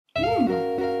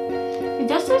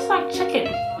tastes like chicken.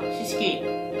 She's cute.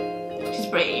 She's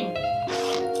pretty.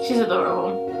 She's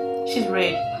adorable. She's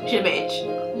rude. She's a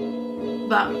bitch.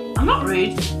 But I'm not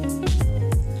rude.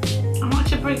 I'm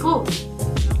actually pretty cool.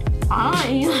 I'm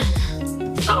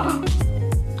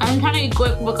trying to eat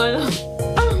quick because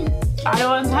I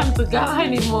don't have time to go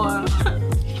anymore.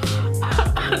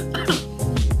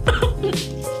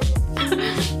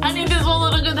 I need this one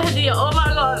little good idea. Oh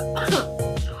my god.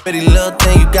 Pretty little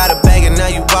thing, you got a bag and now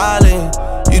you wildin'.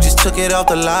 You just took it off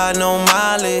the line, no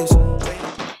mileage.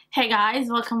 Hey guys,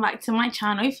 welcome back to my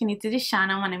channel. If you're new to this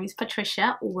channel, my name is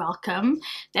Patricia. Welcome.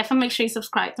 Therefore, make sure you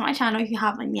subscribe to my channel if you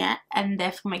haven't yet, and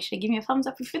therefore make sure you give me a thumbs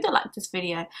up if you do like this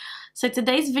video. So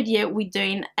today's video, we're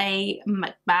doing a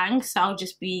mukbang. So I'll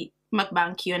just be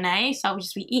mukbang Q&A. So I'll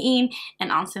just be eating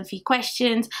and answering a few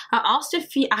questions. I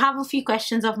have a few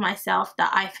questions of myself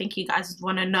that I think you guys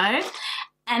want to know,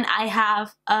 and I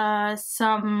have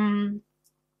some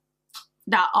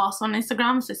that asked on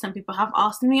Instagram. So some people have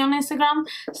asked me on Instagram,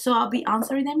 so I'll be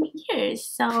answering them here.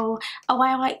 So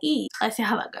while I eat, let's see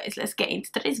how that goes. Let's get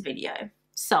into today's video.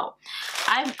 So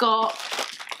I've got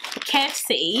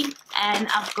KFC and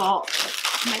I've got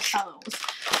McDonald's.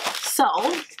 So,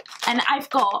 and I've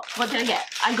got, what did I get?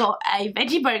 I got a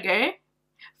veggie burger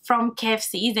from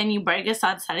KFC, the new burger, so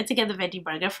I decided to get the veggie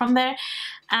burger from there.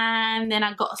 And then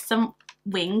I got some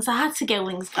wings. I had to get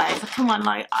wings, guys. Come on,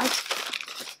 like,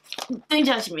 don't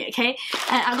judge me, okay?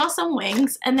 And I got some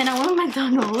wings, and then I went to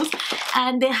McDonald's,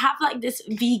 and they have like this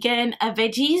vegan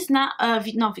veggies, not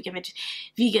vegan veggies,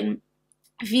 vegan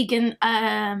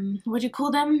what do you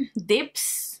call them?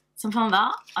 Dips, something like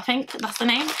that. I think that's the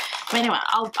name. But anyway,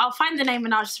 I'll find the name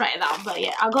and I'll just write it down. But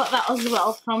yeah, I got that as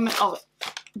well from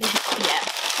yeah,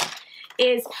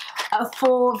 is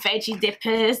 4 veggie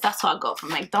dippers. That's what I got from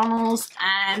McDonald's,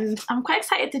 and I'm quite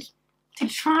excited to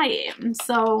try it.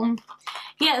 So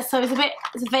yeah, so it's a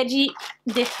veggie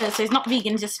dipper, so it's not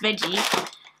vegan, just veggie.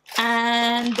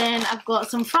 And then I've got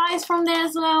some fries from there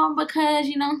as well, because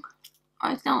you know,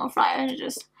 I don't want fries,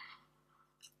 just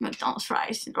McDonald's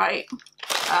fries, right?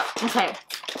 Okay,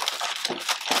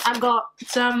 I've got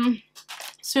some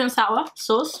sweet and sour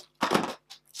sauce,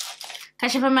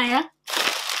 ketchup and mayo.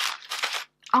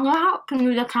 I'm gonna have to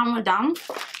move the camera down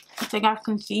so you guys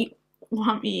can see what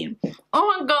I'm eating. Oh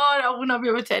my god, I will not be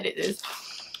able to edit this.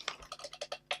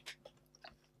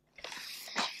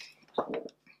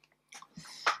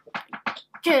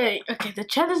 Okay, the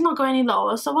chair does not go any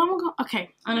lower, so what am I going to... Okay,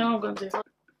 I know what I'm going to do.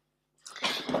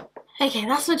 Okay,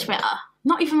 that's much better.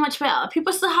 Not even much better.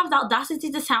 People still have the audacity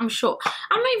to say I'm short.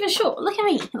 I'm not even short. Look at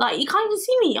me. Like, you can't even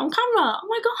see me on camera. Oh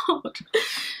my god.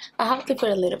 I have to put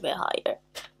it a little bit higher.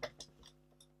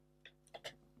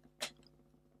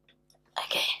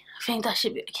 Okay, I think that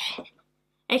should be okay.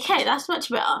 Okay, that's much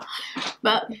better.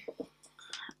 But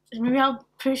maybe I'll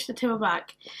push the table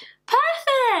back.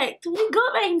 Perfect! We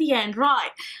got that in the end.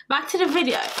 Right, back to the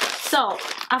video. So,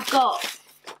 I've got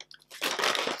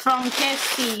from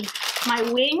KFC my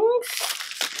wings,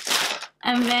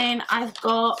 and then I've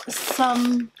got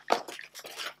some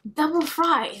double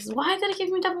fries. Why did it give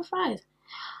me double fries?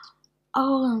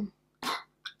 Oh,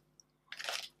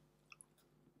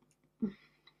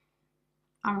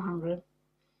 I'm hungry.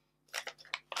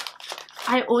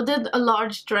 I ordered a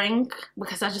large drink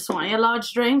because I just wanted a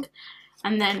large drink,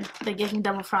 and then they gave me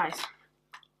double fries.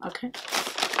 Okay,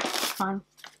 fine.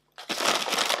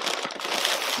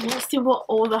 Let's see what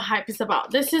all the hype is about.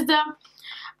 This is the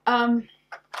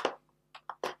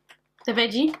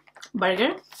veggie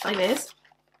burger, like this.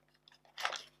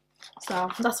 So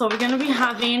that's what we're gonna be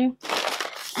having.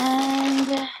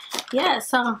 And yeah,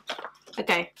 so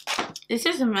okay, this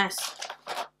is a mess.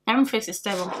 Let me fix this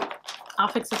table. I'll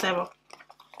fix the table.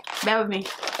 Bear with me.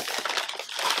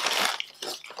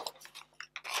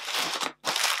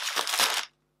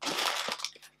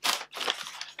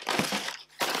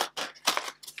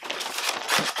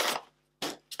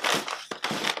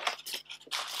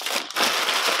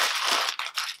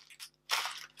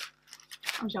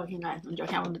 I'm joking, guys. I'm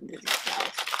joking. I wouldn't do this,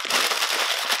 guys.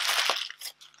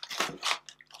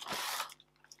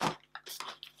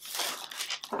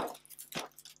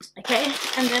 Okay,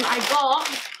 and then I got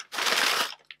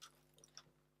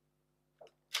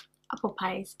apple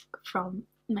pies from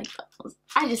McDonald's.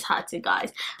 I just had to,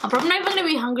 guys. I'm probably not even gonna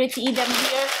be hungry to eat them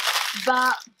here,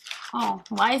 but oh,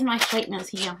 why is my straightness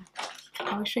here?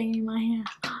 I was straightening my hair.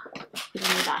 We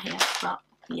don't need that here, but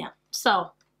yeah.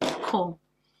 So cool.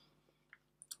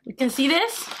 You can see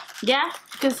this? Yeah,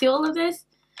 you can see all of this.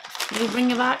 You bring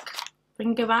it back,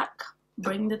 bring it back,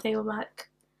 bring the table back.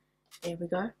 There we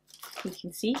go. You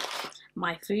can see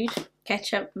my food,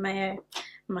 ketchup, mayo.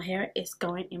 My hair is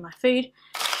going in my food.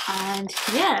 And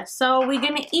yeah, so we're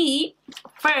gonna eat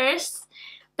first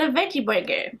the veggie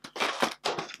burger.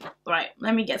 Right,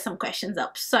 let me get some questions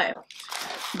up. So,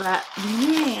 but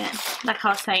yeah, like I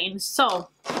was saying, so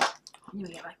let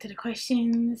me get back to the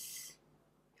questions.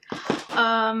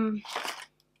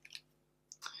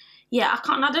 Yeah, I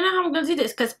don't know how I'm gonna do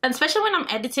this, because especially when I'm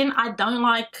editing, I don't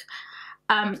like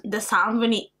the sound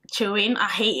when it chewing. I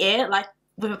hate it, like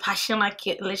with a passion. Like,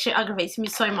 it literally aggravates me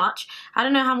so much. I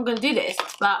don't know how I'm gonna do this,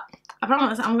 but I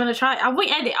promise I'm gonna try. I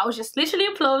won't edit, I'll just literally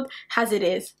upload as it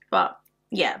is. But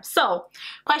yeah, so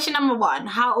question number 1,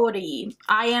 how old are you?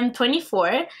 I am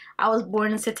 24. I was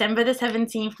born on September the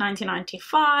 17th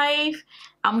 1995.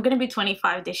 I'm gonna be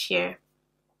 25 this year.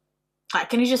 Like,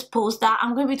 can you just pause that?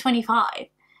 I'm gonna be 25.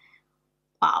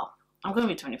 Wow, I'm gonna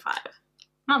be 25.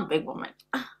 I'm a big woman.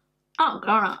 I'm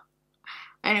grown up.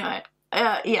 Anyway,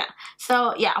 yeah.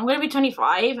 So yeah, I'm gonna be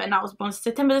 25, and I was born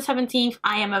September the 17th.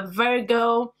 I am a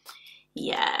Virgo.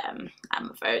 Yeah, I'm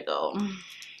a Virgo.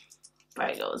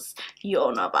 Virgos, you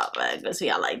all know about Virgos. We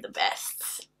are like the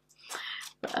best.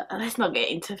 But let's not get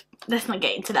into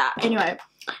that. Anyway,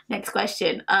 next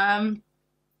question. How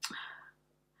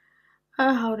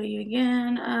old are you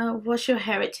again? What's your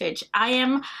heritage? I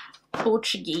am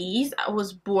Portuguese. I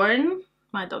was born,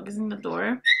 my dog is in the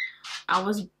door. I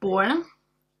was born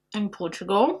in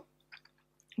Portugal,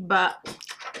 but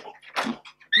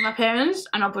my parents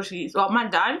are not Portuguese. Well, my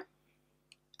dad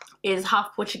is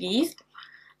half Portuguese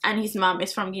and his mom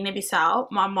is from Guinea-Bissau.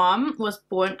 My dad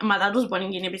was born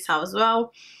in Guinea-Bissau as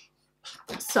well.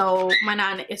 So my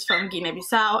nan is from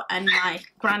Guinea-Bissau and my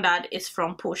granddad is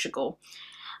from Portugal.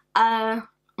 My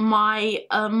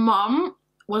mom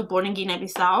was born in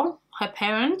Guinea-Bissau. Her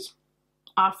parents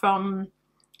are from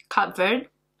Cape Verde.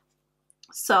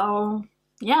 So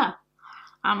yeah,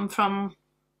 I'm from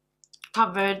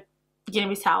Cape Verde,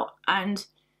 Guinea-Bissau and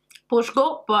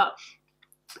Portugal, but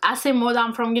I say more that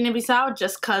I'm from Guinea-Bissau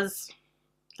just because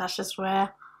that's just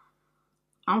where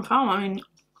I'm from. I mean,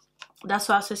 that's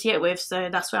what I associate with, so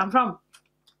that's where I'm from.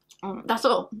 That's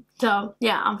all. So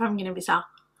yeah, I'm from Guinea-Bissau,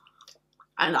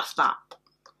 and that's that.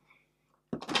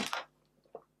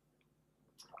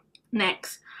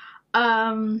 Next,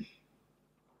 oh,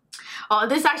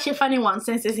 this is actually a funny one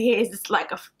since it's here. It's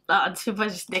like a super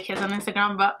just dickheads on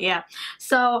Instagram, but yeah.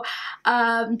 So,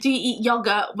 do you eat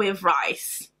yogurt with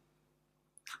rice?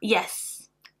 Yes,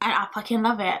 and I fucking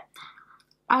love it.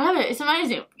 I love it. It's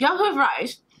amazing. Yogurt with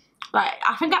rice. Like,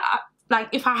 I think like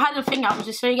if I had a thing, I would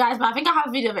just show you guys, but I think I have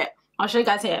a video of it. I'll show you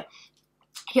guys here.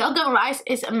 Yogurt with rice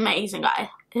is amazing, guys.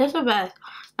 It's the best.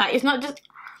 Like, it's not just.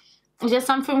 It's just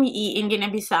something we eat in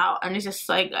Guinea-Bissau, and it's just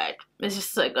so good. It's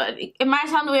just so good. It might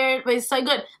sound weird, but it's so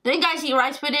good. Then you guys eat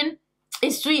rice pudding.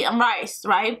 It's sweet and rice,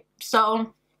 right?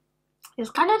 So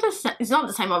it's kind of the same. It's not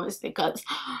the same, obviously, because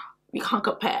you can't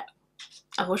compare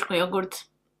a Portugal yogurt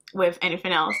with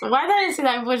anything else. So why did I say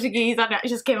that in Portuguese? I don't know, it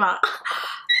just came out.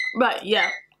 But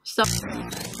yeah, so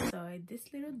this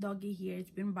little doggy here has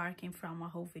been barking from my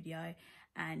whole video,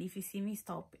 and if you see me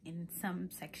stop in some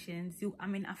sections,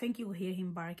 I think you'll hear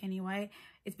him bark anyway.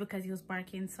 It's because he was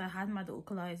barking, so I had my door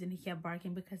closed and he kept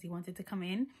barking because he wanted to come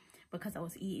in because I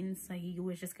was eating, so he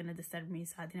was just gonna disturb me,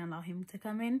 so I didn't allow him to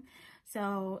come in.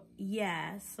 So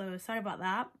yeah, so sorry about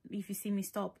that. If you see me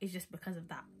stop, it's just because of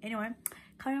that. Anyway,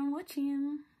 carry on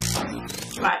watching.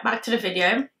 Right, back to the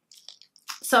video.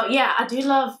 So yeah, I do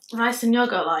love rice and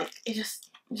yogurt. Like, it's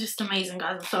just amazing,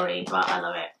 guys. I'm sorry, but I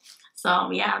love it.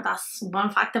 So yeah, that's one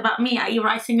fact about me. I eat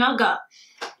rice and yogurt.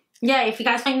 Yeah, if you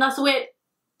guys think that's weird,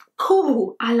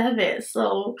 cool. I love it.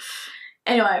 So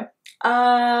anyway,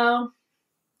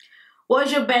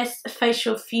 what's your best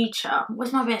facial feature?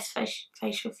 What's my best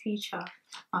facial feature?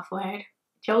 My forehead.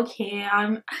 Joke here.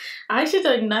 I actually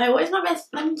don't know. What is my best?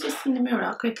 Let me just in the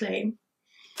mirror quickly.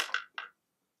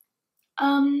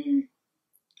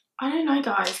 I don't know,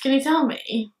 guys. Can you tell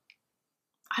me?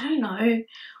 I don't know.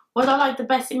 What I like the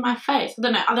best in my face? I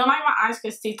don't know. I don't like my eyes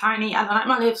because it's too tiny. I don't like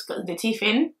my lips because they're too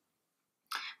thin.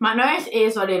 My nose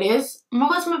is what it is.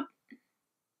 What's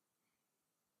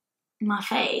my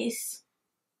face?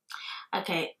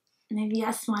 Okay, maybe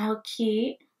I smile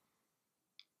cute.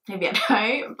 Maybe I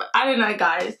don't. But I don't know,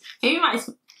 guys. Maybe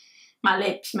my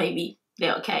lips, maybe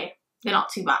they're okay. They're not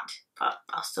too bad, but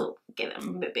I'll still get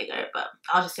them a bit bigger. But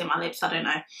I'll just say my lips. I don't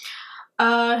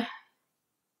know.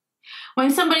 When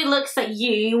somebody looks at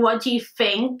you, what do you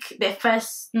think they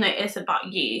first notice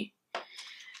about you?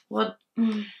 What?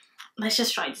 Let's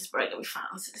just try this burger before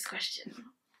I answer this question.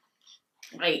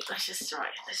 Wait, let's just try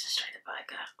the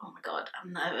burger. Oh my god,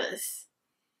 I'm nervous.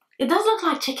 It does look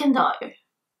like chicken though.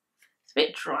 It's a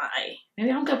bit dry.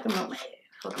 Maybe I'm gonna put more mayo.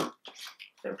 Hold on. I'm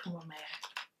gonna put more mayo.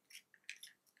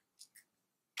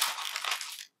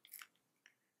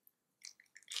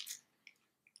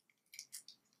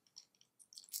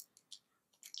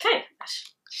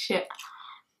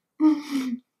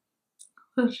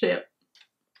 Oh shit.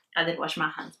 I did wash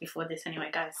my hands before this anyway,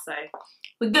 guys, so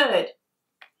we're good.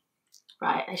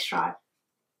 Right, let's try.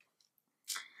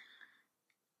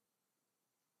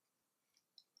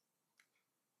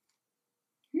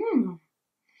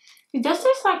 It does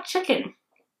taste like chicken.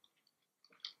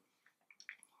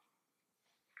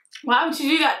 Why would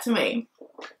you do that to me?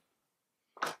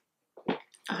 Okay,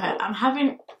 I'm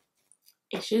having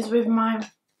issues with my...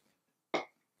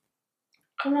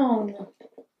 Come on.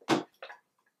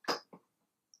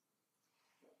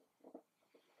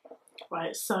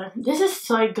 Right, so this is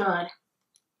so good.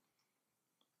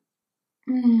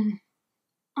 I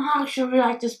actually really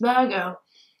like this burger.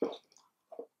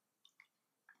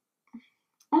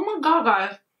 Oh my god,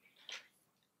 guys.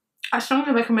 I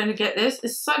strongly recommend you get this.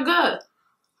 It's so good.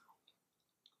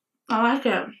 I like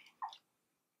it.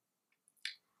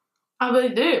 I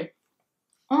really do.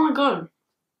 Oh my god.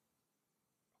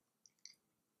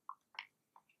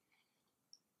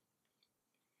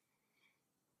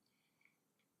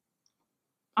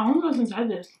 I want to go inside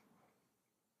this.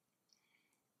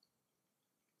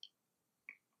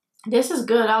 This is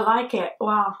good. I like it.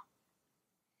 Wow.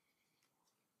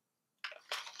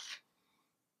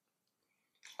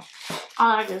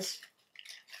 I like this.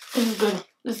 This is good.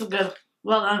 This is good.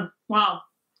 Well done. Wow.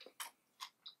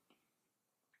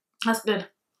 That's good.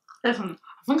 Definitely.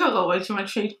 I think I got way too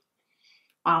much food.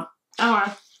 Wow.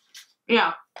 Alright.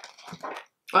 Yeah.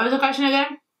 What was the question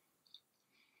again?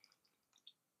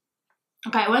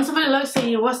 Okay, when somebody looks at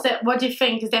you, what do you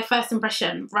think is their first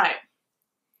impression? Right.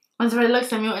 When somebody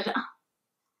looks at me,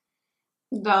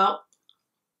 go,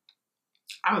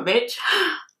 I'm a bitch.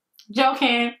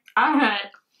 Joking.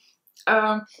 Alright.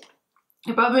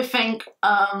 You probably think,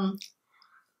 well,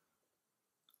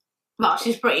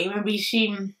 she's pretty. Maybe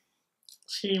she,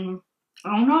 I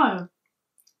don't know.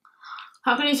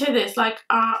 How can you say this? Like,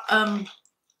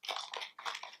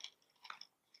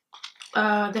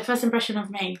 the first impression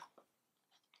of me.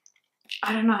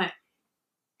 I don't know.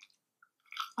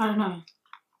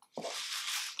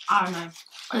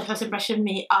 The first impression of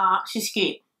me, she's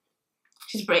cute.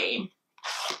 She's pretty.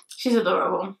 She's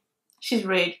adorable. She's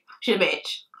rude. She's a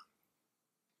bitch.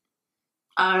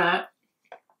 I don't know.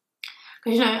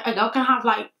 Because, you know, a girl can have,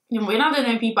 like, you know, when I don't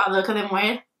know people, I look at them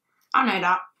weird. I know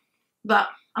that. But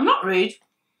I'm not rude.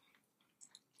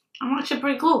 I'm actually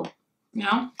pretty cool, you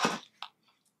know?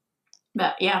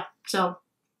 But, yeah, so.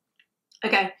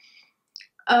 Okay.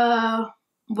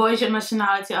 What is your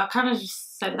nationality? I kind of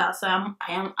just said that, so I'm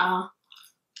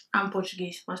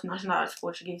Portuguese. My nationality is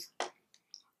Portuguese.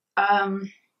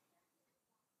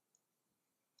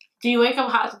 Do you wake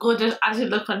up as gorgeous as you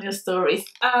look on your stories?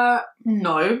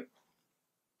 No.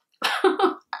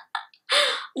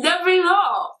 Definitely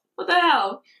not. What the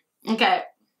hell? Okay.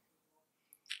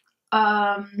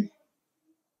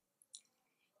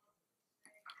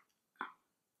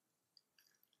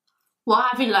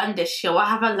 What have you learned this year? What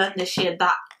have I learned this year?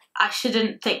 That I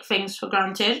shouldn't take things for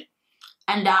granted,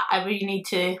 and that I really need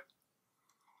to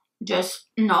just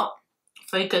not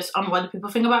focus on what people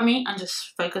think about me and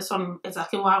just focus on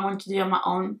exactly what I want to do on my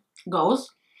own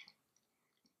goals.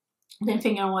 Then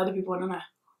thinking on what other people want to know.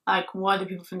 Like, what do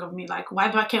people think of me? Like,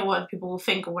 why do I care what people will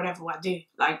think or whatever I do?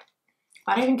 Like,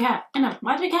 why do I even care? You know,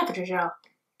 why do you care, Patricia?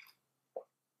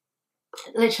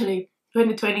 Literally,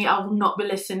 2020, I will not be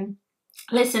listening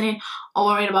or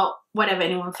worried about whatever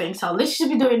anyone thinks. I'll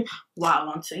literally be doing what I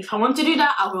want to. If I want to do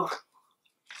that, I will.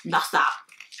 That's that.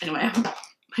 Anyway,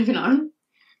 moving on.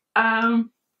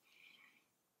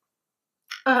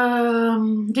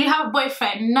 Do you have a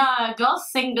boyfriend? No, girl,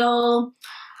 single.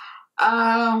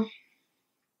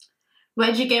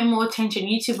 Where'd you get more attention,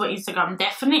 YouTube or Instagram?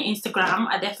 Definitely Instagram.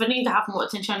 I definitely have more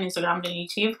attention on Instagram than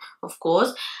YouTube, of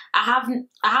course. I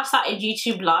have started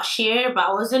YouTube last year, but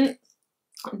I wasn't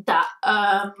that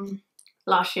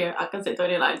last year. I can say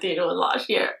 2019, it was last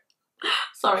year.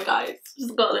 Sorry guys,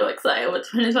 just got a little excited with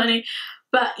 2020.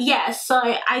 But yeah, so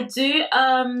I do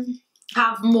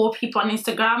have more people on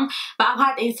Instagram, but I've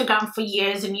had Instagram for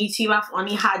years, and YouTube I've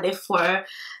only had it for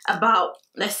about,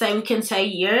 let's say we can say a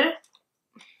year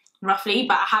roughly,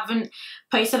 but I haven't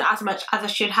posted as much as I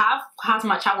should have, as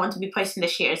much I want to be posting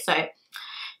this year. So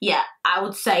yeah, I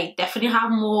would say definitely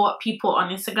have more people on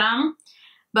Instagram,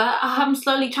 but I'm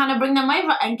slowly trying to bring them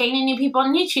over and gaining new people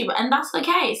on YouTube, and that's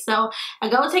okay. So I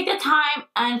gotta take the time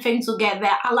and things will get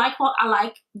there. I like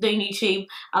doing YouTube,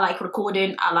 I like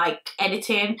recording, I like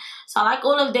editing, so I like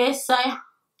all of this, so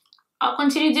I'll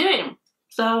continue doing.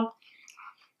 So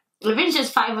if it's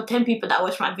just 5 or 10 people that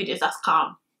watch my videos, that's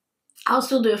calm. I'll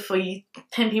still do it for you.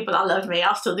 10 people that love me,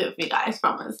 I'll still do it for you guys,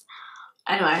 promise.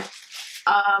 Anyway,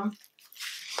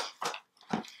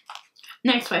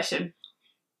 next question.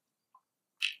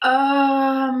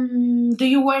 Do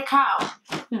you work out?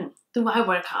 Do I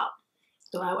work out?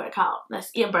 Do I work out? Let's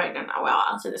eat a burger now. Well,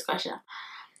 I'll answer this question.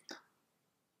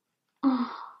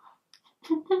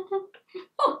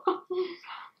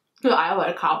 Do I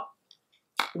work out?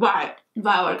 Why do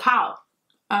I work out?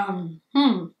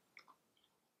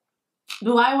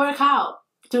 Do I work out?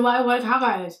 Do I work out,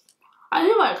 guys? I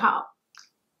do work out.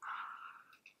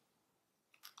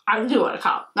 I do work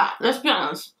out. Nah, let's be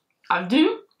honest. I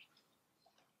do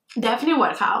definitely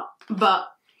work out, but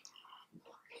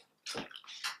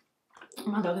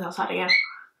my dog is outside again.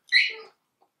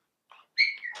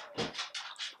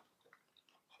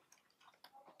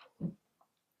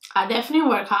 I definitely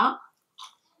work out,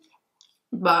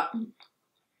 but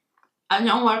I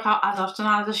don't work out as often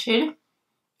as I should.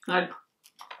 Like,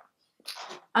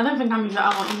 I don't think I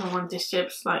won't even want these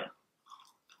chips. Like,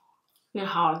 they're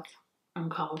hard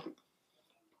and cold.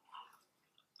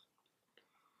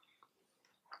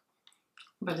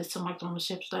 But there's some McDonald's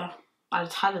chips there. I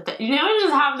just had a taste. You know, you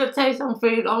just have to taste some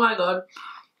food. Oh my god.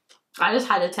 I just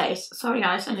had a taste. Sorry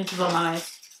guys, I need to blow my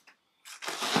eyes.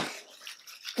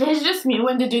 It's just me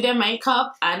when they do their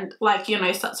makeup and, like, you know,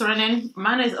 it starts running.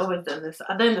 My nose always does this.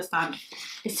 I don't understand.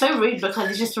 It's so rude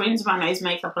because it just ruins my nose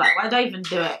makeup. Like, why do I even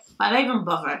do it? Why do I even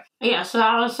bother? Yeah, so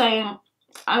I was saying,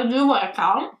 I do work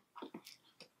out.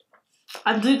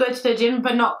 I do go to the gym,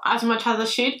 but not as much as I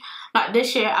should. Like,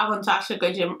 this year, I want to actually go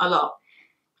to the gym a lot.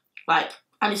 Like,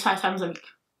 at least 5 times a week.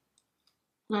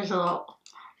 That's a lot.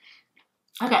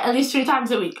 Okay, at least 3 times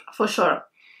a week, for sure.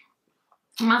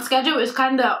 My schedule is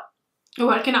kind of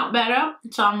working out better,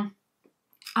 so I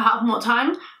have more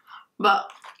time, but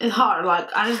it's hard. Like,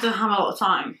 I just don't have a lot of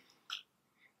time.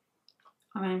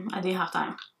 I mean, I do have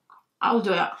time. I will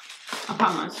do it, I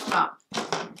promise, but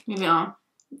moving on.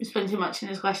 We spend too much in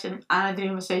this question, and I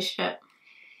didn't even say shit.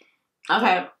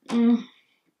 Okay.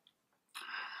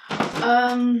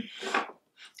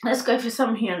 Let's go for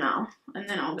some here now, and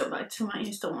then I'll go back to my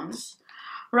Insta ones.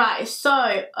 Right,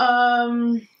 so,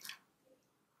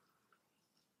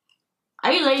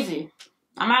 are you lazy?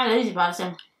 Am I a lazy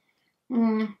person?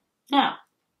 Yeah.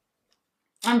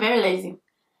 I'm very lazy.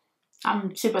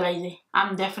 I'm super lazy.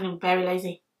 I'm definitely very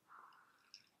lazy.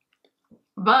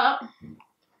 But,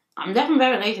 I'm definitely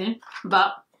very lazy,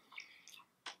 but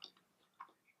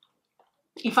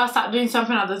if I start doing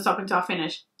something, I don't stop until I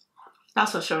finish.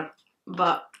 That's for sure.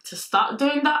 But to start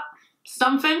doing that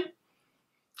something,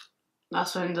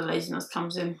 that's when the laziness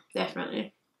comes in,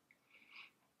 definitely.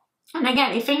 And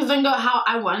again, if things don't go how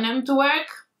I want them to work,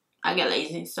 I get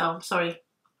lazy. So sorry,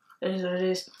 it is what it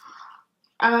is.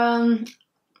 Are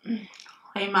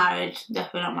you married?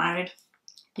 Definitely not married.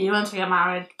 Do you want to get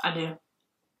married? I do.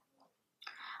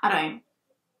 I don't.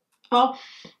 Well,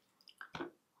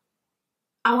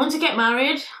 I want to get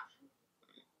married,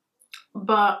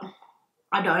 but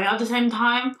I don't at the same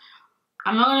time.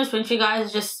 I'm not gonna spin for you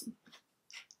guys. Just,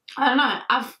 I don't know.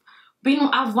 I've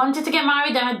wanted to get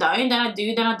married, then I don't, then I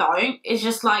do, then I don't. It's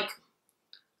just like,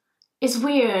 it's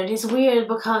weird. It's weird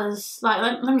because, like,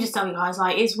 let me just tell you guys,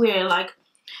 like, it's weird. Like,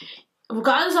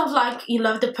 regardless of, like, you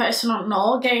love the person or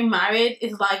not, getting married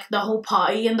is like the whole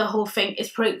party and the whole thing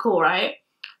is pretty cool, right?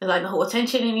 It's like the whole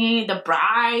attention in you, the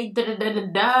bride,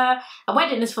 A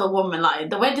wedding is for a woman, like,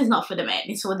 the wedding's not for the men,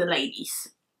 it's for the ladies.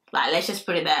 Like, let's just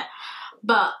put it there.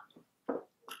 But,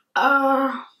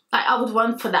 like, I would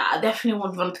want for that. I definitely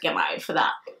would want to get married for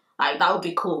that. Like, that would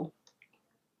be cool.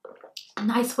 A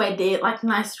nice wedding, like,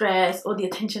 nice dress, all the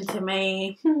attention to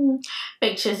me.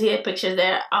 Pictures here, pictures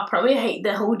there. I'll probably hate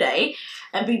the whole day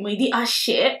and be moody as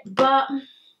shit. But,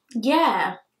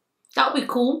 yeah, that would be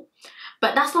cool.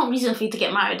 But that's not reason for you to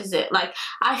get married, is it? Like,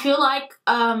 I feel like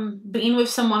being with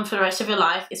someone for the rest of your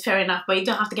life is fair enough, but you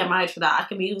don't have to get married for that. I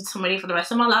can be with somebody for the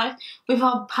rest of my life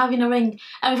without having a ring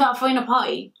and without throwing a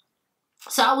party.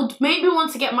 So I would maybe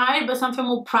want to get married, but something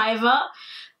more private.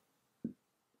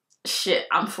 Shit,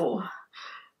 I'm full.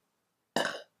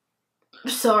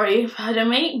 Sorry, pardon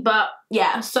me. But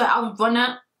yeah, so I would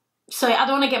wanna, so I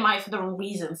don't want to get married for the wrong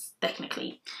reasons,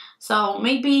 technically. So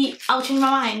maybe I'll change my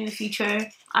mind in the future.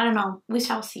 I don't know. We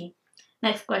shall see.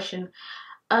 Next question.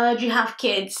 Do you have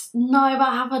kids? No, but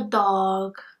I have a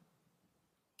dog.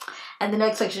 And the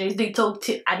next section is, do you talk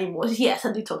to animals? Yes,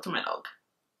 I do talk to my dog.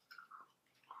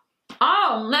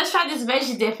 Oh, let's try this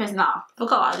veggie dippers now.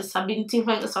 Look at this. I've been too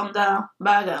focused on the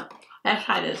burger. Let's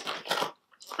try this.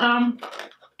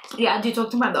 Yeah, I do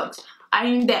talk to my dogs. I'm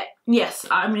in debt. Yes,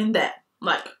 I'm in debt.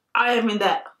 Like, I am in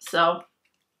debt. So,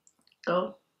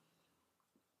 go.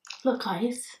 Look,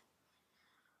 guys.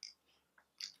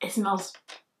 It smells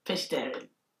vegetarian.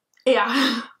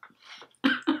 Yeah.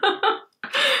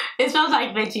 It smells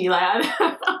like veggie. Like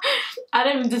I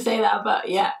didn't mean to say that, but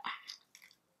yeah.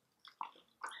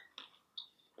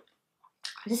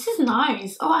 This is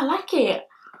nice. Oh, I like it.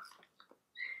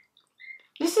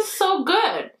 This is so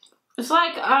good. It's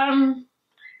like I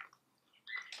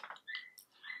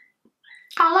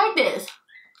like this.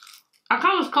 I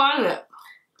can't describe it.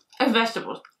 It's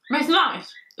vegetables, but it's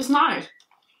nice. It's nice.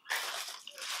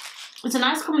 It's a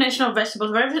nice combination of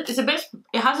vegetables. It's a bit.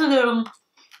 It has a little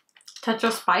touch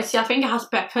of spicy. I think it has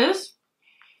peppers.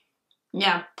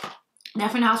 Yeah,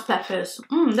 definitely has peppers.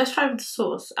 Let's try with the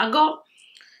sauce. I got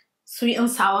sweet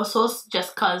and sour sauce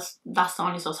just because that's the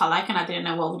only sauce I like, and I didn't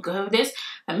know what would go with this.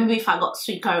 But maybe if I got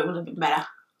sweet curry, it would have been better.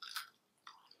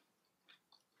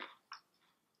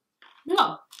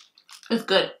 No, it's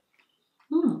good.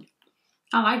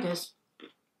 I like this.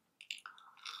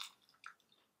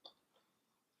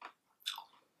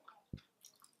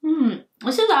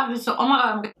 This is actually so. Oh my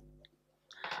god.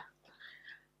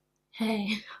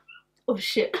 Hey. Oh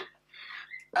shit.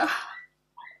 I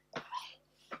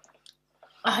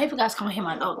hope you guys can't hear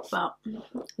my dog, but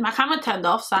my camera turned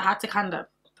off, so I had to kind of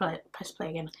press play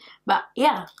again. But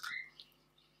yeah.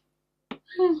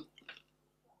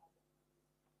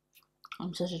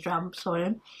 I'm such a drum,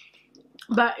 sorry.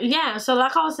 But yeah, so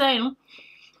like I was saying,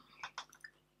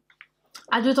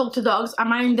 I do talk to dogs.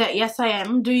 Am I in debt? Yes, I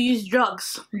am. Do you use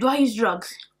drugs? Do I use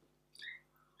drugs?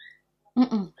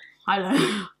 I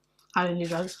don't. I don't use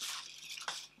drugs.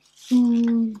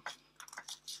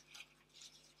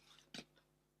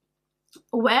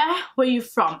 Where were you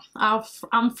from?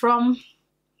 I'm from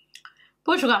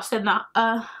Portugal. I've said that.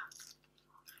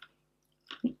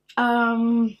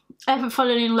 Ever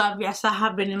fallen in love? Yes, I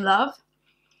have been in love.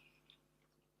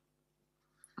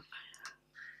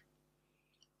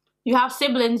 You have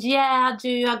siblings? Yeah, I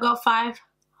do. I got 5.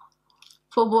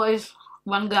 4 boys,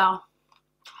 1 girl.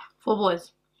 4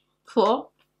 boys. 4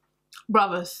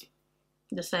 brothers.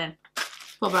 The same.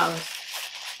 4 brothers.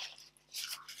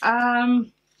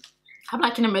 I'm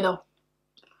like in the middle.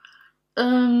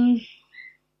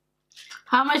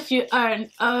 How much you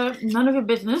earn? None of your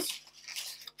business.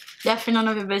 Definitely none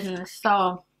of your business.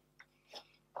 So,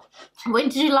 when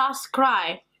did you last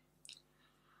cry?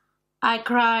 I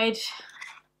cried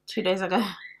 2 days ago.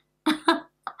 I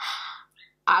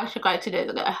actually cried 2 days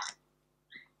ago.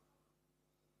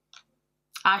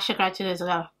 I actually cried 2 days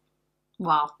ago.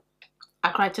 Wow.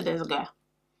 I cried 2 days ago.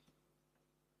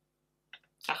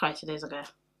 I cried 2 days ago.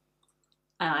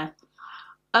 Anyway.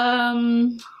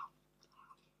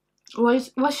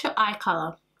 What's your eye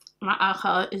color? My eye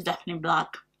color is definitely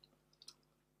black.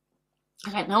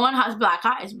 Okay, no one has black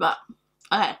eyes, but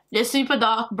okay, they're super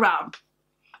dark brown.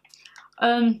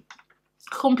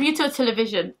 Computer,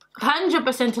 television,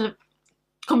 100%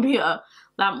 computer.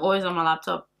 I'm always on my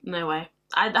laptop. No way.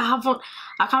 I can't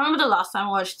remember the last time I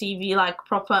watched TV, like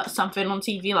proper something on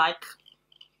TV. Like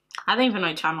I don't even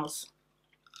know channels.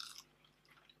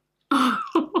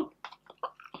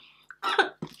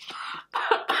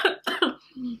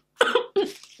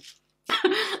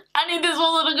 I need this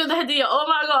wasn't a good idea. Oh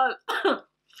my god.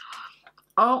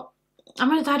 Oh, I'm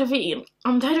really tired of eating.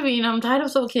 I'm tired of eating. I'm tired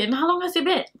of talking. How long has it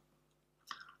been?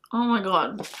 Oh my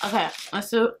god. Okay, let's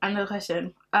do another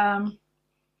question. Are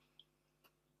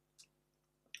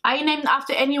you named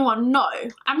after anyone? No.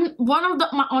 I'm one of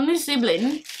my only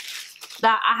sibling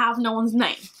that I have no one's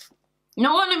name.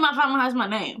 No one in my family has my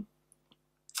name.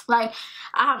 Like,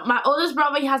 my oldest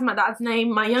brother, he has my dad's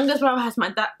name. My youngest brother has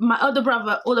my older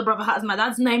brother has my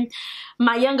dad's name.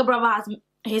 My younger brother has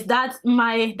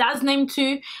my dad's name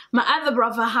too. My other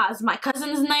brother has my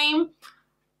cousin's name.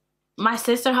 My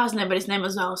sister has nobody's name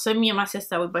as well. So me and my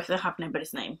sister, we both don't have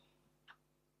nobody's name.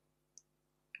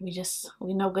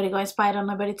 We're not gonna go inspired on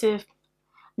nobody to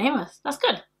name us. That's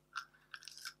good.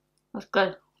 That's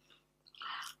good.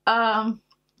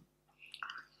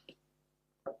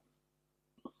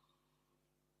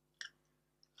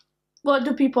 What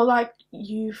do people like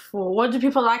you for? What do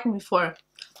people like me for?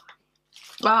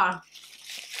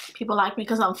 People like me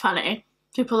because I'm funny.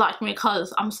 People like me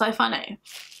because I'm so funny.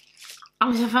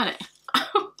 I'm so funny.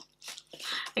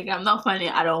 Like, I'm not funny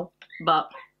at all,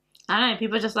 but I don't know,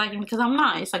 people just like me because I'm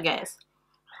nice, I guess.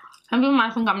 Some people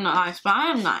might think I'm not nice, but I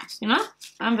am nice, you know?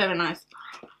 I'm very nice.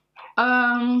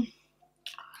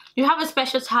 You have a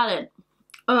special talent.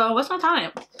 What's my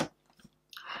talent?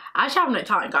 I actually have no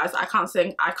talent, guys. I can't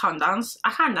sing, I can't dance.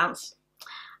 I can't dance.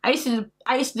 I used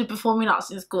to do performing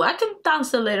arts in school. I can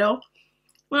dance a little.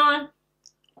 You know,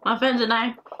 my friends and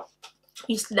I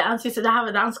used to dance. Used to have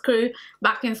a dance crew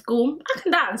back in school. I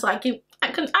can dance. Like,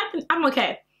 I'm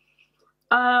okay.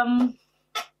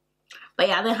 But But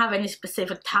yeah, I don't have any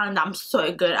specific talent that I'm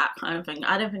so good at, kind of thing.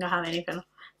 I don't think I have anything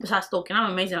besides talking.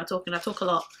 I'm amazing at talking. I talk a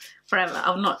lot forever.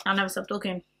 I'll never stop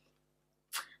talking.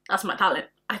 That's my talent.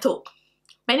 I talk.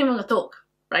 Anyone can talk,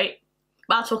 right?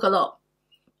 But I talk a lot.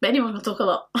 But anyone can talk a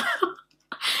lot.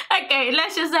 Okay,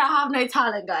 let's just say I have no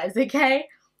talent, guys, okay?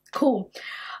 Cool.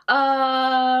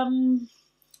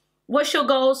 What's your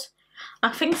goals? I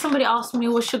think somebody asked me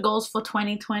what's your goals for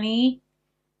 2020.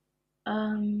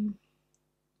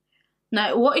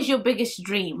 No, what is your biggest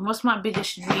dream? What's my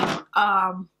biggest dream?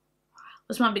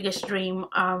 What's my biggest dream?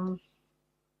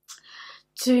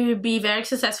 To be very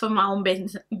successful in my own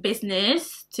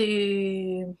business.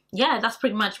 Yeah, that's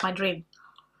pretty much my dream.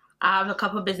 I have a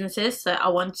couple of businesses, so I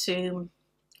want to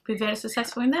be very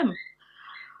successful in them.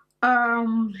 How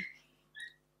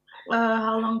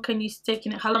long can you stay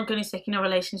in a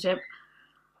relationship?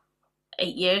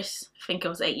 8 years. I think it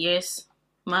was 8 years.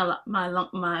 My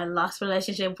last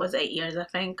relationship was 8 years, I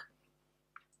think.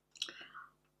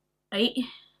 8?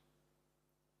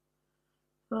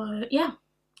 Yeah,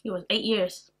 it was 8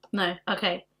 years. No,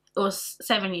 okay, it was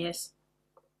 7 years.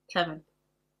 7.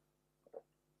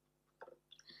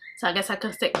 So I guess I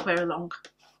can stick very long.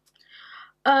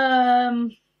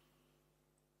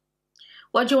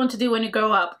 What do you want to do when you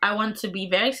grow up? I want to be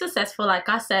very successful, like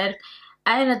I said,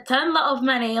 and a lot of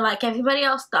money like everybody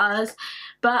else does.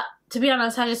 But to be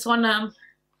honest, I just want to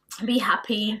be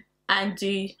happy and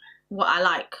do what I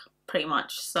like, pretty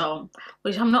much. So,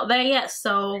 which I'm not there yet,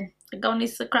 so the girl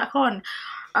needs to crack on.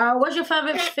 What's your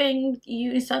favorite thing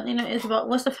you instantly notice about?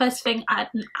 What's the first thing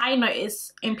I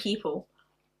notice in people?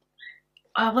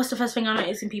 What's the first thing I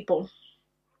notice in people?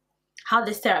 How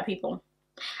they stare at people.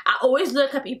 I always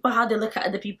look at people how they look at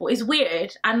other people. It's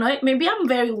weird. I know, maybe I'm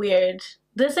very weird.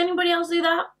 Does anybody else do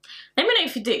that? Let me know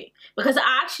if you do, because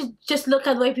I actually just look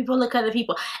at the way people look at other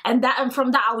people, and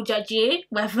from that I will judge you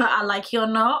whether I like you or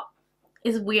not.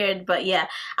 It's weird, but yeah,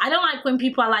 I don't like when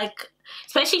people are like,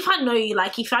 especially if I know you,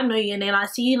 like if I know you and then I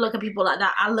see you look at people like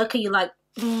that, I look at you like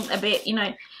a bit, you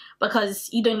know, because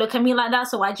you don't look at me like that,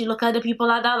 so why'd you look at other people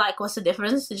like that? Like, what's the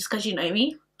difference? Just because you know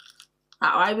me?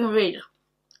 I even read.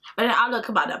 But then I look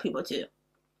about that people too.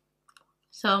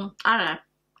 So, I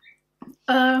don't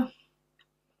know.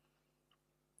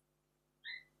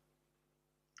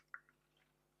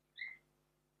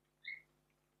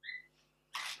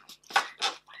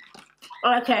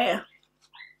 Okay.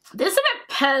 This is a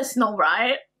bit personal,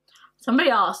 right? Somebody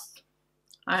asked.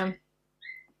 I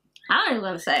don't even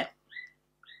gonna say.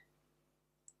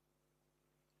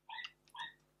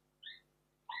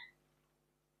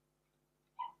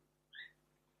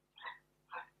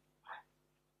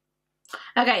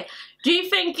 Okay, do you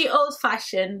think you're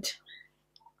old-fashioned?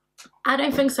 I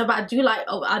don't think so, but I do like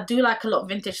a lot of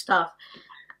vintage stuff.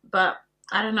 But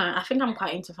I don't know, I think I'm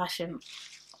quite into fashion.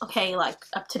 Okay, like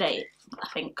up to date, I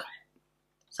think.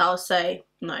 So I'll say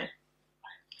no.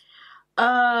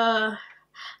 Love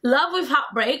with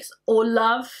heartbreaks, or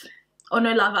no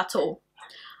love at all?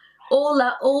 All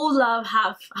love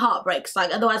have heartbreaks.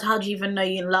 Like, otherwise how do you even know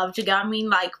you're in love? Do you get what I mean?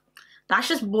 Like, that's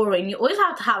just boring. You always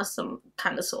have to have some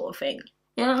kind of sort of thing,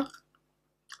 you know,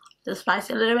 to spice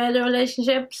a little bit of the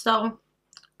relationship. So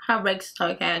heartbreaks,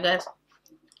 okay, I guess.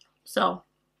 So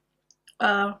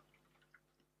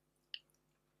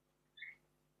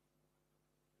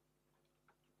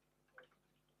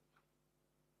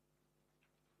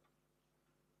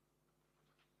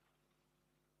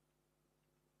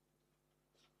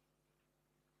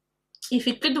if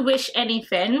you could wish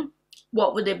anything,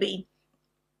 what would it be?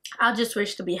 I just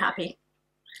wish to be happy.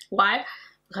 Why?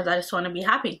 Because I just want to be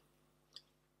happy.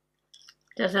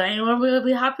 Does anyone really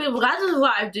be happy? Regardless of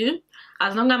what I do,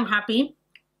 as long as I'm happy,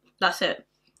 that's it.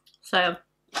 So,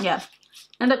 yeah.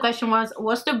 And the question was,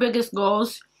 what's the biggest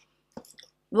goals?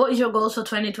 What is your goals for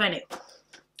 2020?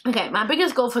 Okay, my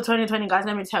biggest goal for 2020, guys,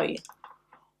 let me tell you,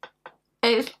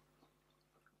 is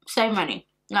save money.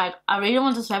 Like, I really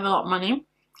want to save a lot of money.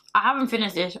 I haven't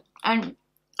finished this, and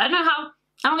I don't know how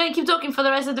I'm going to keep talking for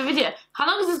the rest of the video. How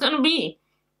long is this going to be?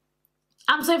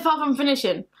 I'm so far from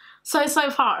finishing. So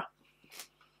far.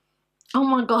 Oh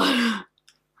my god.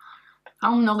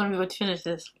 I'm not going to be able to finish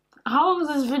this. How long is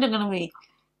this video going to be?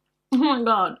 Oh my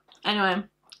god. Anyway.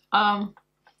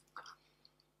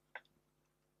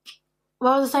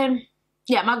 What was I saying?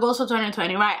 Yeah, my goals for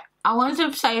 2020, right? I want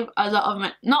to save a lot of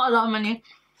money. Not a lot of money,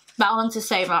 but I want to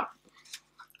save up.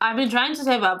 I've been trying to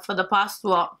save up for the past,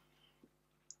 what?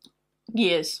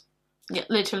 Years. Yeah,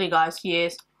 literally, guys,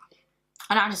 years.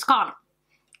 And I just can't.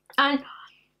 And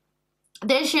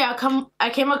this year I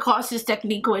came across this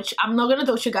technique, which I'm not gonna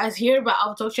talk to you guys here, but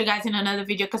I'll talk to you guys in another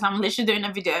video, because I'm literally doing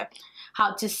a video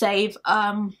how to save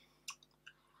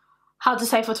how to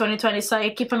say for 2020, so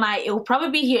keep an eye. It will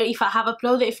probably be here if I have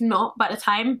uploaded. If not, by the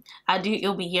time I do,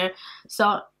 it'll be here.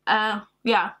 So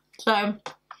yeah, so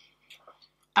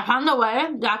I found a way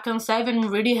that I can save and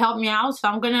really help me out, so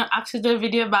I'm gonna actually do a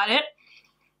video about it,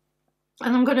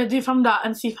 and I'm gonna do from that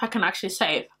and see if I can actually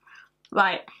save.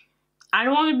 Right, I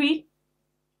don't want to be,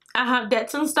 I have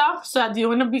debts and stuff, so I do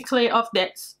want to be clear of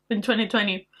debts in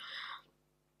 2020.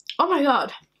 Oh my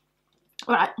god.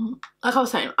 Right, like I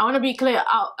was saying, I want to be clear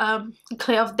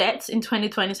of debts in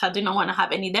 2020, so I do not want to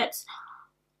have any debts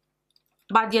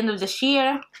by the end of this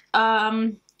year.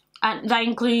 And that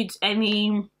includes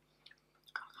any,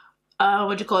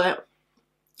 what do you call it?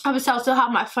 Obviously, I still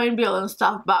have my phone bill and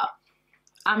stuff, but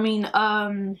I mean,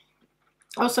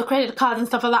 also credit cards and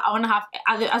stuff like that. I want to have,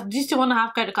 I do still want to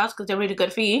have credit cards because they're really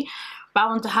good for you, but I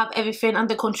want to have everything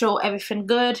under control, everything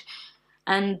good.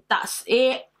 And that's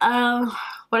it.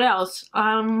 What else?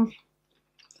 I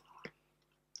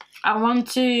want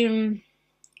to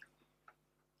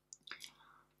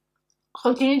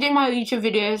continue doing my YouTube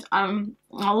videos. I'll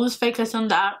always focus on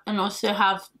that, and also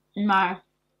have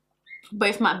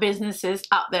both my businesses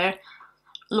out there,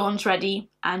 launch ready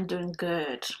and doing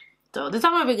good. So these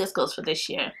are my biggest goals for this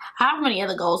year. I have many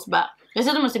other goals, but these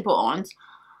are the most important ones.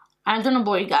 I don't want to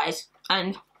bore you guys.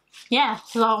 And yeah,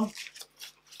 so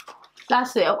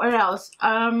that's it. Where else?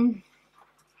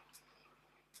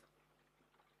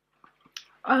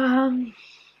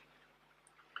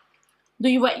 Do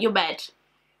you wet your bed?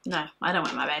 No, I don't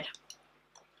wet my bed.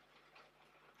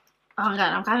 Oh my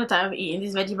god, I'm kind of tired of eating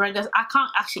these veggie burgers. I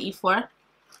can't actually eat 4.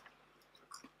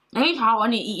 Maybe if I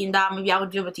want to eat that, maybe I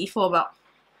would do it to eat 4, but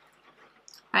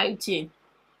I eat 2.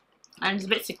 And it's a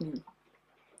bit sickening.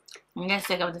 I'm getting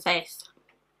sick of the taste.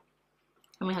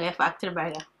 Let me get back to the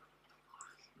burger.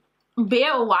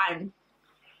 Beer or wine?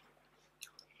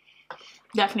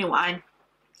 Definitely wine.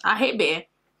 I hate beer.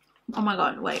 Oh my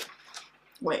god, wait.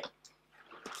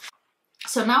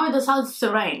 So now it decides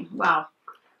to rain. Wow.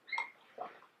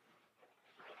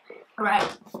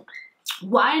 Right.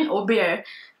 Wine or beer?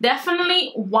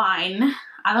 Definitely wine.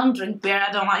 I don't drink beer.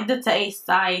 I don't like the taste.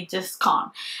 I just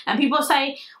can't. And people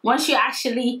say once you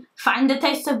actually find the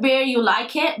taste of beer, you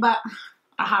like it, but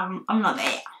I'm not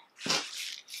there.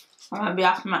 I'm gonna be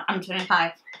after I'm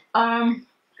 25.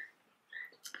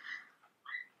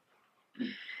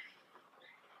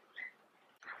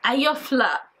 Are you a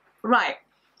flirt? Right.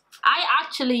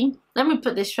 Let me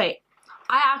put this straight.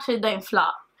 I actually don't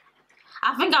flirt.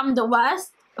 I think I'm the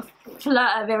worst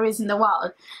flirter there is in the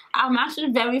world. I'm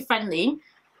actually very friendly,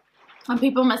 and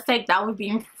people mistake that with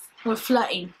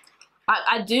flirting.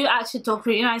 I do actually talk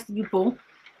really nice to people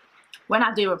when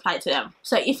I do reply to them.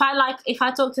 So if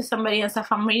I talk to somebody and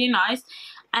stuff, I'm really nice,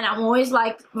 and I'm always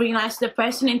like really nice to the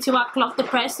person until I clock the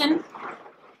person.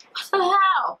 What the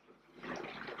hell?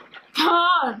 Come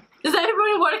on, is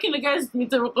everybody working against me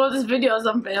to record this video or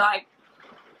something? Like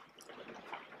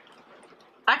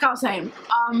I was saying,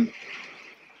 oh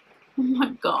my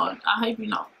god, I hope you're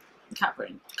not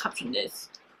capturing this.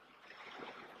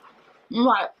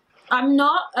 Right, I'm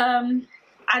not,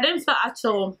 I don't flirt at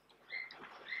all.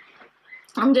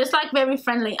 I'm just like very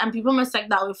friendly, and people mistake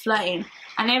that with flirting.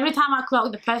 And every time I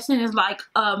clock, the person is like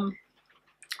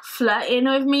flirting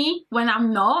with me when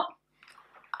I'm not.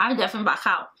 I definitely back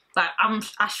out. Like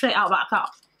I straight out back out,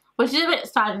 which is a bit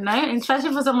sad, you know,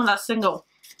 especially for someone that's single.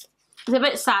 It's a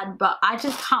bit sad, but I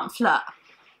just can't flirt.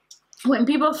 When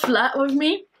people flirt with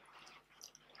me,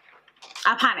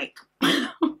 I panic.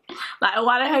 Like,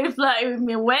 why are you flirting with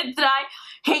me? Where did I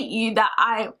hate you that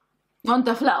I want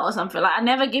to flirt or something? Like, I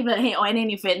never give a hint or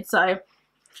anything. So,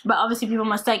 but obviously people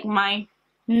mistake my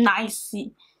nice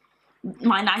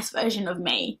version of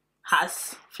me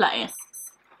as flirting.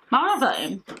 I'm not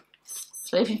flirting.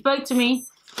 So if you spoke to me,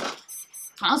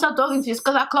 I'll start talking to you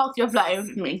because I clocked you're flirting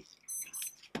with me.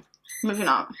 Moving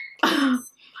on.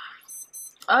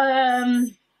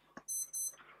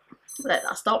 Let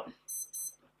that stop.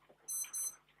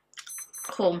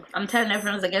 Cool. I'm telling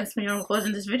everyone's against me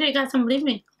recording this video. You guys don't believe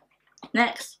me.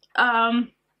 Next. Do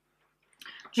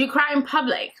you cry in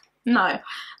public? No.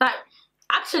 Like,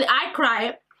 actually, I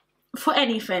cry for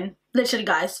anything. Literally,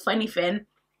 guys, for anything.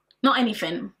 Not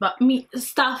anything, but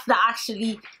stuff that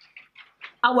actually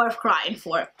are worth crying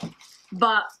for.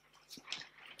 But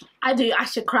I do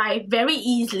actually cry very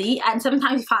easily, and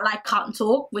sometimes if I like can't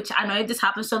talk, which I know this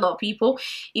happens to a lot of people,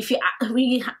 if you're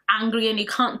really angry and you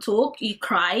can't talk, you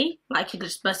cry, like you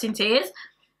just burst in tears.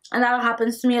 And that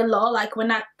happens to me a lot, like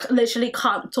when I literally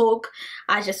can't talk,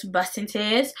 I just burst in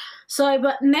tears. So,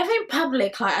 but never in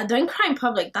public, like I don't cry in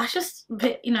public, that's just a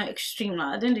bit, you know, extreme,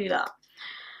 like I don't do that.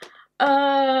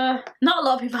 Not a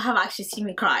lot of people have actually seen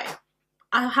me cry.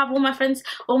 I have all my friends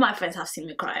have seen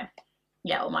me cry.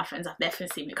 Yeah, all my friends have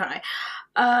definitely seen me cry.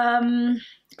 Are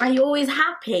you always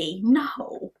happy?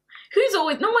 No.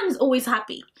 No one is always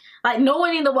happy. Like, no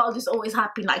one in the world is always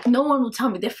happy. Like, no one will tell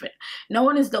me different. No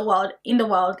one in the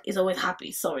world is always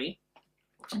happy. Sorry.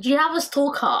 Do you have a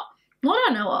stalker? What do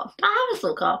I know of? I have a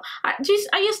stalker. Are you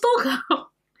a stalker?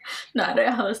 No, I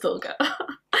don't have a stalker.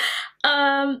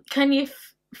 Can you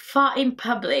fart in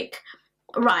public?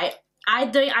 Right. I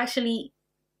don't actually.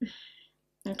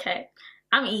 Okay.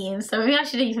 I'm eating, so maybe I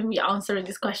shouldn't even be answering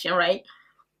this question, right?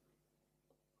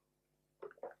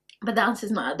 But the answer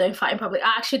is no, I don't fart in public.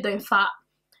 I actually don't fart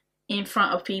in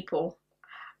front of people.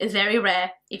 It's very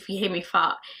rare if you hear me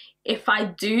fart. If I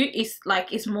do,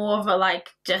 it's more of a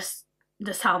like just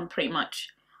the sound pretty much.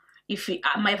 I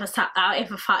ever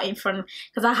fart in front,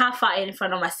 because I have farted in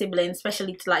front of my siblings,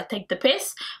 especially to like take the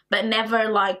piss, but never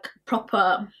like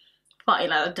proper farting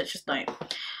like that. Just don't.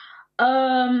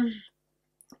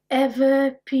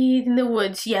 Ever peed in the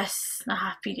woods? Yes, I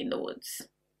have peed in the woods.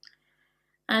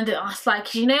 And I was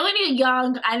like, you know, when you're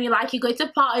young and you go to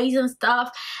parties and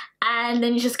stuff, and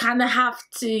then you just kind of have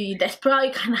to, desperate,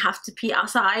 you kind of have to pee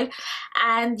outside.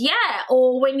 And yeah,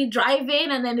 or when you're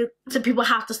driving and then some people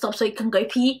have to stop so you can go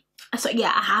pee. So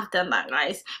yeah, I have done that,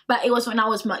 guys. But it was when I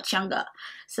was much younger.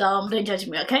 So don't judge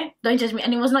me, okay? Don't judge me.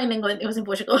 And it was not in England, it was in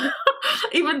Portugal.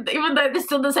 even though it's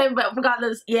still the same, but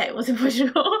regardless, yeah, it was in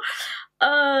Portugal.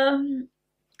 Are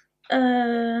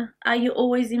you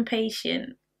always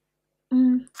impatient?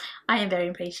 I am very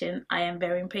impatient. I am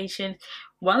very impatient.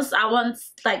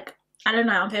 Like, I don't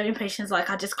know, I'm very impatient. Like,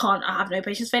 I just can't, I have no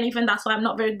patience for anything. That's why I'm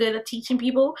not very good at teaching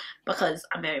people, because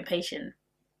I'm very impatient.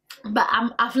 But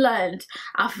I've learned,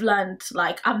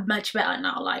 like, I'm much better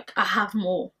now. Like, I'm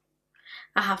more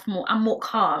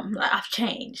calm. Like, I've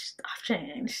changed.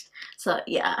 So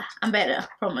yeah, I'm better,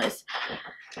 promise.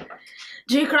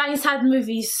 Do you cry inside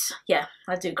movies? Yeah,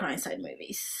 I do cry inside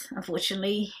movies.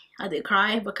 Unfortunately, I do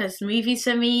cry, because movies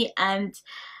for me and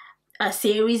a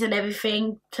series and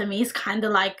everything to me is kind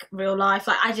of like real life.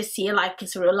 Like, I just see it like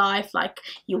it's real life. Like,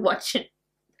 you watch it.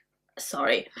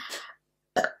 Sorry.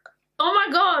 Oh my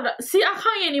god, see, I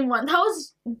can't eat anymore. That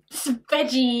was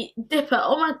veggie dipper.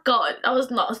 Oh my god, that was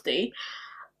nasty.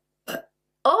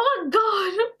 Oh my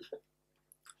god.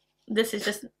 This is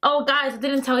just, oh guys, I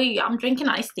didn't tell you, I'm drinking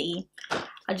iced tea.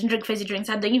 I didn't drink fizzy drinks.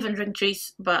 I don't even drink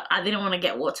juice, but I didn't want to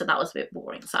get water. That was a bit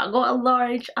boring, so I got a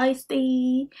large iced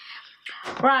tea.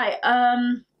 Right,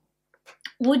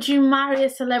 would you marry a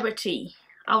celebrity?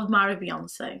 I would marry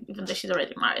Beyonce, even though she's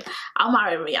already married. I'll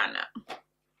marry Rihanna.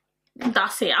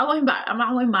 That's it. I won't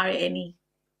marry any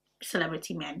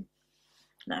celebrity men.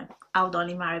 No, I would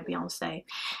only marry Beyonce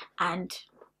and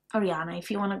Rihanna.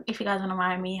 If you guys wanna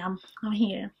marry me, I'm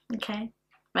here. Okay.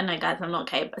 But no, guys, I'm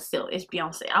not gay. But still, it's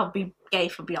Beyonce. I'll be gay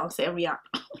for Beyonce and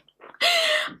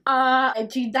Rihanna.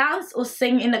 Do you dance or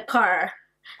sing in the car?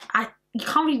 You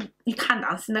can't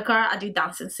dance in the car. I do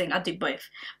dance and sing. I do both.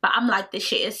 But I'm like the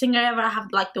shittest singer ever. I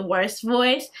have like the worst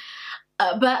voice.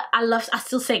 But I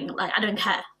still sing. Like, I don't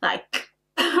care. Like,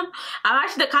 I'm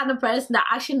actually the kind of person that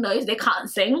actually knows they can't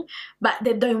sing, but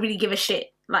they don't really give a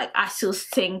shit. Like, I still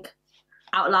sing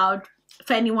out loud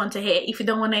for anyone to hear. If you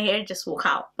don't want to hear, just walk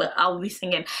out. But I'll be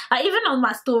singing. Like, even on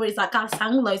my stories, like, I've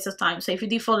sang loads of times. So if you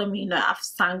do follow me, you know I've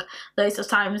sang loads of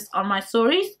times on my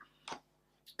stories.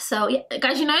 So yeah,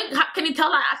 guys, you know, can you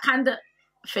tell, like, I kind of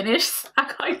finished? I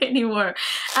can't get anymore.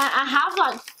 I have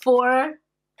like 4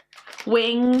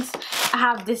 wings. I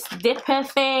have this dipper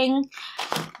thing,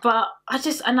 but I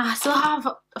still have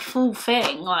a full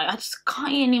thing. Like, I just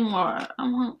can't eat anymore.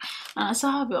 I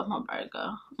still have a bit of my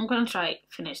burger. I'm gonna try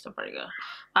finish the burger.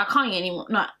 I can't eat anymore.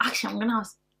 No, actually, I'm gonna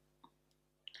ask.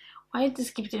 Why does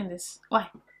this keep doing this? Why?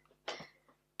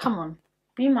 Come on,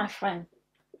 be my friend.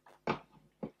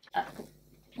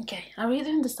 Okay, I really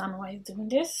don't understand why it's doing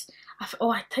this.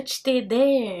 Oh, I touched it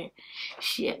there.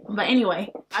 Shit. But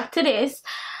anyway, back to this.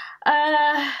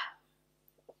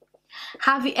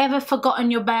 Have you ever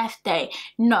forgotten your birthday?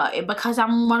 No, because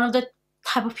I'm one of the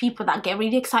type of people that get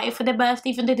really excited for their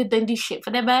birthday, even though they don't do shit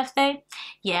for their birthday.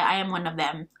 Yeah, I am one of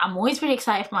them. I'm always really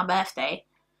excited for my birthday.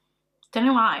 Don't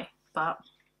know why, but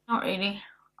not really.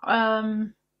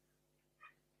 Have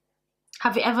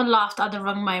you ever laughed at the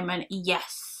wrong moment?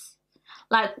 Yes.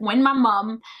 Like, when my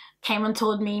mum came and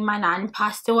told me my nan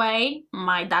passed away,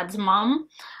 my dad's mum,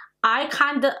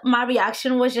 my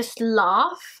reaction was just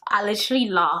laugh. I literally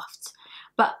laughed.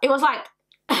 But it was like,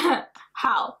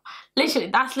 how? Literally,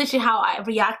 that's literally how I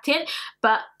reacted.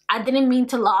 But I didn't mean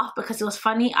to laugh because it was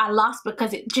funny. I laughed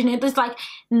because it, you know, there's like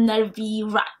nervy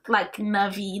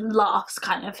laughs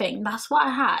kind of thing. That's what I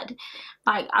had.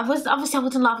 Like, I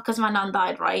wouldn't laugh because my nan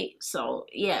died, right? So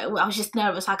yeah, I was just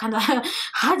nervous. I kind of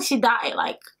how did she die?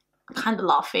 Like, kind of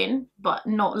laughing, but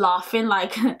not laughing.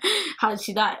 Like, how did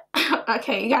she die?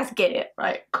 Okay, you guys get it,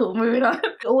 right? Cool, moving on.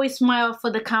 I always smile for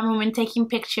the camera when taking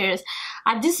pictures.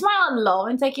 I do smile a lot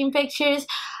when taking pictures,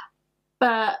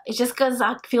 but it's just because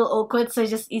I feel awkward, so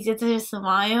it's just easier to just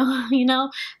smile, you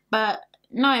know? But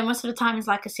no, most of the time it's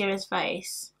like a serious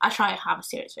face. I try to have a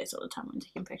serious face all the time when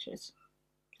taking pictures.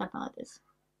 Something like this.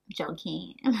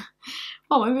 Joking.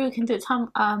 Well, maybe we can do a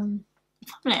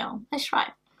thumbnail. Let's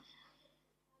try.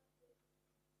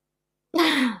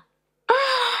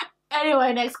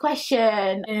 Anyway, next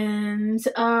question. And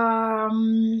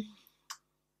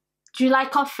do you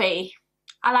like coffee?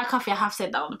 I like coffee. I have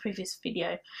said that on the previous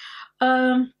video.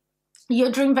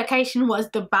 Your dream vacation was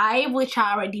Dubai, which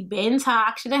I already been, so I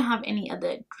actually don't have any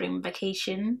other dream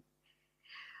vacation.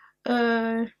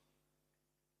 Who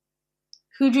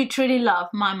do you truly love?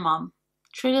 My mom.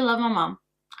 Truly love my mom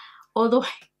all the way.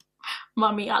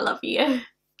 Mommy, I love you.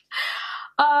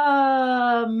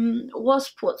 What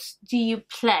sports do you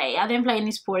play? I don't play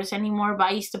any sports anymore, but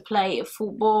I used to play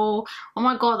football. Oh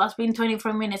my god, that's been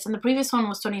 23 minutes, and the previous one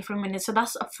was 23 minutes, so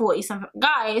that's a 40 something.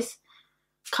 Guys,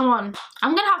 come on.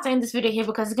 I'm gonna have to end this video here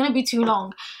because it's gonna be too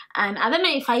long, and I don't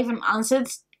know if I even answered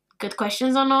good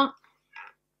questions or not.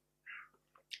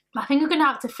 But I think we're gonna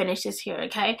have to finish this here,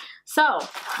 okay? So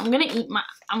I'm gonna eat a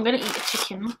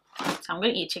chicken. So I'm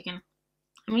gonna eat chicken.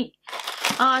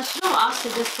 I should have asked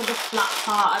this for the flat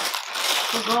part.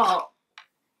 I forgot.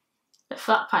 The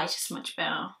flat part is just much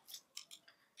better.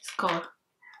 It's cold.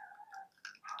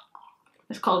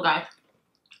 It's cold, guys.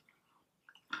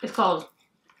 It's cold.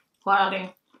 What are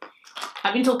they?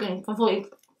 I've been talking for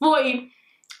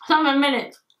 47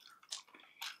 minutes.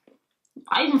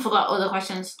 I even forgot all the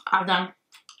questions I've done.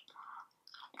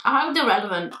 I hope they're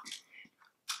relevant.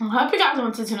 I hope you guys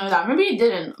wanted to know that. Maybe you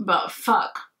didn't, but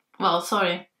fuck. Well,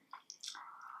 sorry.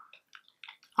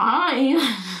 I'm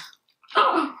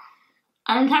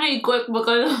trying to eat quick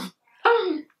because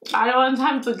I don't want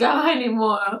time to go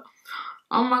anymore.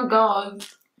 Oh my god.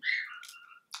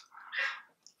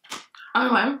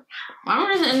 Anyway, I'm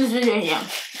gonna end this video here.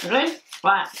 Okay?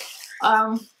 Right.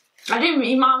 I didn't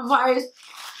eat my advice.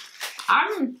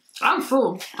 I'm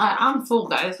full. I'm full,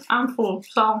 guys. I'm full.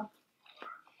 So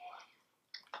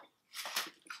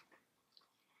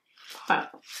right.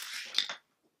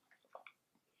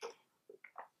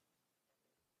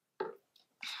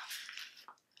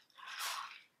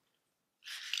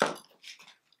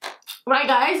 Right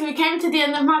guys, we came to the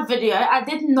end of my video. I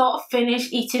did not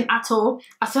finish eating at all.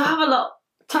 I still have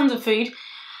tons of food.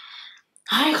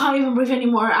 I can't even breathe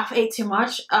anymore. I've ate too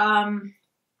much.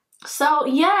 So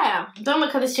yeah, don't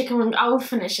look at this chicken wing. I will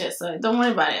finish it, so don't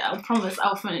worry about it. I promise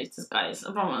I'll finish this, guys.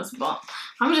 I promise. But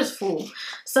I'm just full.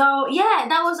 So yeah,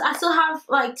 that was. I still have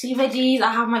like 2 veggies.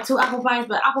 I have my 2 apple pies,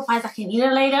 but apple pies I can eat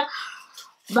it later.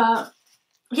 But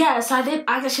yeah, so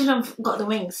I should have got the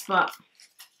wings, but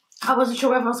I wasn't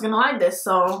sure if I was gonna like this,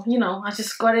 so you know, I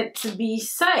just got it to be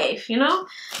safe, you know.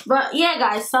 But yeah,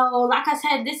 guys. So like I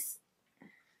said, this.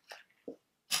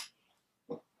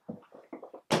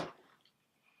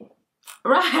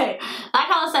 Right,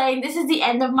 like I was saying, this is the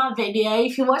end of my video.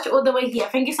 If you watch all the way here,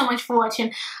 thank you so much for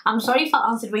watching. I'm sorry if I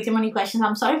answered way too many questions.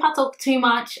 I'm sorry if I talked too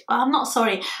much. I'm not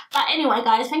sorry. But anyway,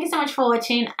 guys, thank you so much for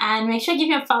watching. And make sure you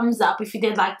give me a thumbs up if you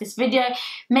did like this video.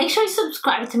 Make sure you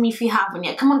subscribe to me if you haven't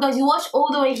yet. Come on, guys, you watched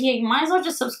all the way here. You might as well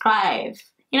just subscribe.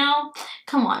 You know,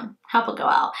 come on, help a girl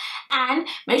out. And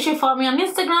make sure you follow me on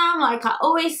Instagram. Like I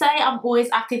always say, I'm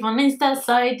always active on Insta,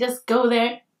 so just go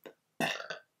there.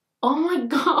 Oh my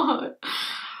god.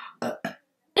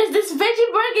 Is this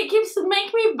veggie burger keeps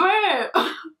making me burp.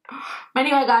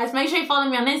 Anyway, guys, make sure you follow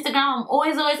me on Instagram. I'm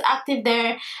always active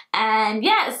there. And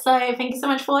yeah, so thank you so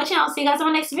much for watching. I'll see you guys on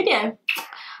my next video.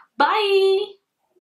 Bye.